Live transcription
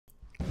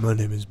My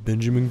name is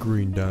Benjamin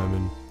Green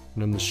Diamond,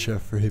 and I'm the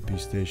chef for Hippie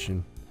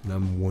Station, and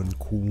I'm one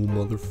cool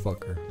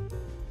motherfucker.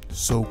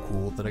 So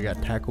cool that I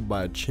got tackled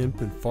by a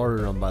chimp and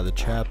farted on by the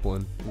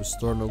chaplain. It was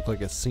starting to look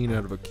like a scene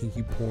out of a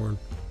kinky porn.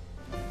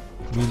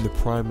 Me and the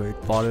primate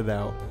fought it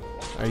out.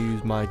 I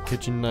used my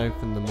kitchen knife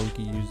and the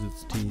monkey used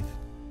its teeth.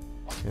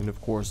 And of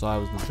course I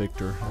was the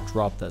victor. I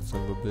dropped that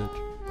son of a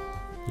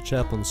bitch. The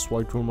chaplain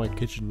swiped one of my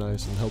kitchen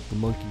knives and helped the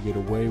monkey get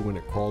away when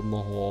it crawled in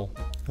the hall.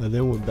 I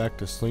then went back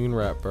to slinging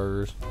rat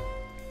burgers.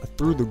 I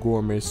threw the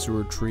gourmet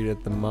sewer treat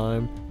at the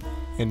mime,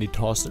 and he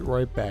tossed it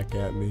right back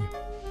at me.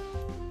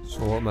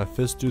 So I let my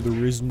fist do the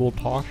reasonable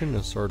talking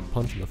and started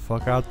punching the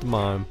fuck out the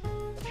mime.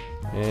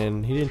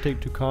 And he didn't take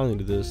too kindly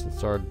to this and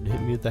started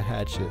hitting me with the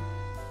hatchet.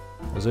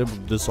 I was able to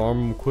disarm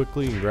him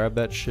quickly and grab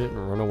that shit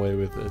and run away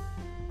with it.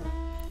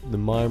 The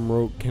mime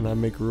wrote, "Can I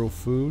make real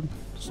food?"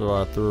 So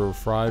I threw a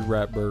fried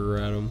rat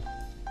burger at him,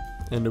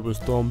 and it was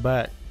thrown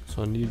back.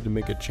 So I needed to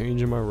make a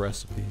change in my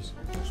recipes.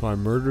 So I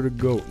murdered a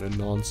goat in a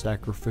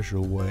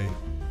non-sacrificial way.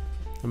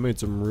 I made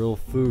some real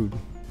food.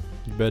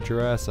 You bet your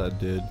ass I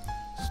did.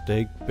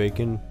 Steak,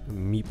 bacon,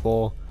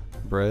 meatball,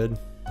 bread.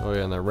 Oh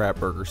yeah, and that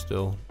rat burger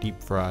still,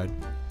 deep fried.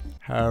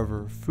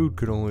 However, food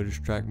could only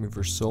distract me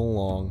for so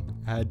long.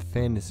 I had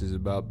fantasies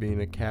about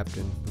being a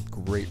captain with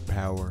great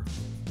power.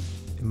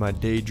 In my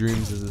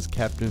daydreams as this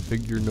captain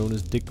figure known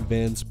as Dick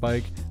Van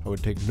Spike, I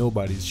would take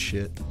nobody's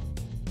shit.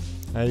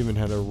 I even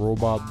had a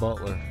robot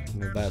butler.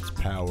 Now that's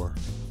power.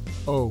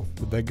 Oh,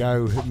 with that guy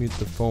who hit me with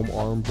the foam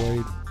arm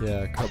blade,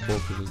 yeah, I cut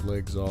both of his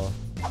legs off.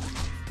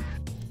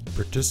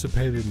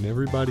 Participated in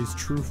everybody's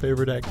true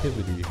favorite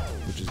activity,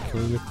 which is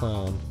killing a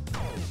clown.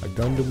 I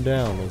gunned him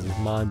down as his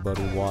mind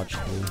buddy watched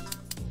me.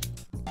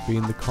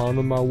 Being the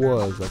condom I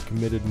was, I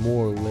committed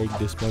more leg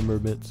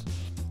dismemberments.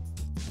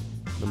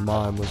 The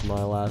mime was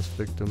my last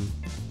victim.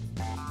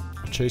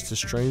 I chased a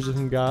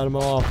strange-looking guy out of my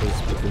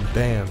office, but then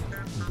bam,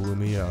 he blew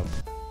me up.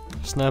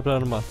 I snapped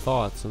out of my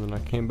thoughts, and then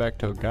I came back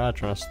to a guy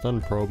trying to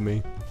stun probe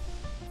me.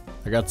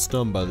 I got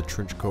stunned by the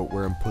trench coat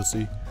wearing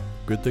pussy.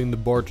 Good thing the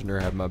bartender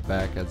had my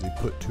back as he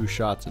put 2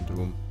 shots into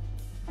him.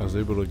 I was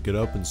able to get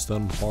up and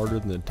stun him harder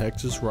than a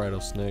Texas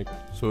rattlesnake.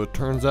 So it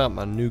turns out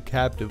my new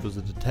captive was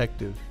a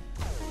detective.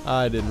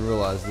 I didn't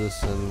realize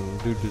this,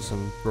 and due to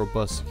some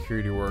robust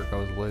security work I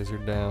was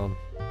lasered down.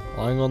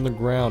 Lying on the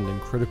ground in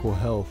critical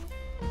health.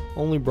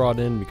 Only brought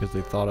in because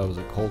they thought I was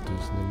a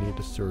cultist and they needed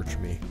to search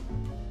me.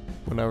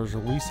 When I was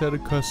released out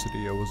of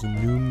custody, I was a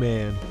new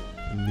man,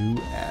 a new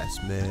ass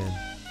man.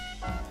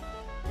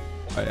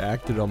 I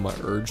acted on my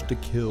urge to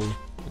kill,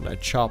 and I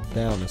chopped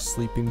down a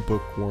sleeping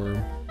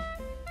bookworm.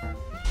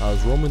 I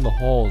was roaming the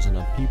halls and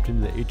I peeped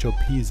into the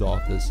HOP's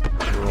office.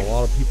 There were a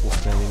lot of people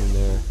standing in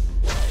there.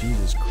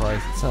 Jesus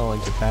Christ, it sounded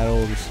like the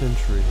battle of the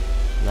century,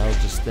 and I was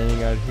just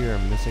standing out here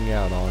and missing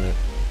out on it.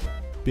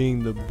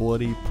 Being the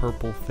bloody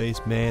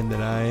purple-faced man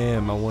that I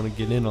am, I want to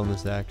get in on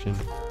this action.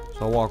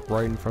 So I walk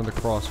right in front of the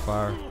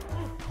crossfire.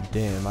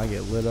 Damn, I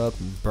get lit up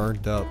and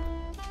burnt up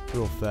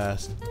real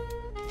fast.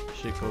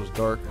 Shit goes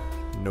dark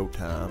in no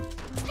time.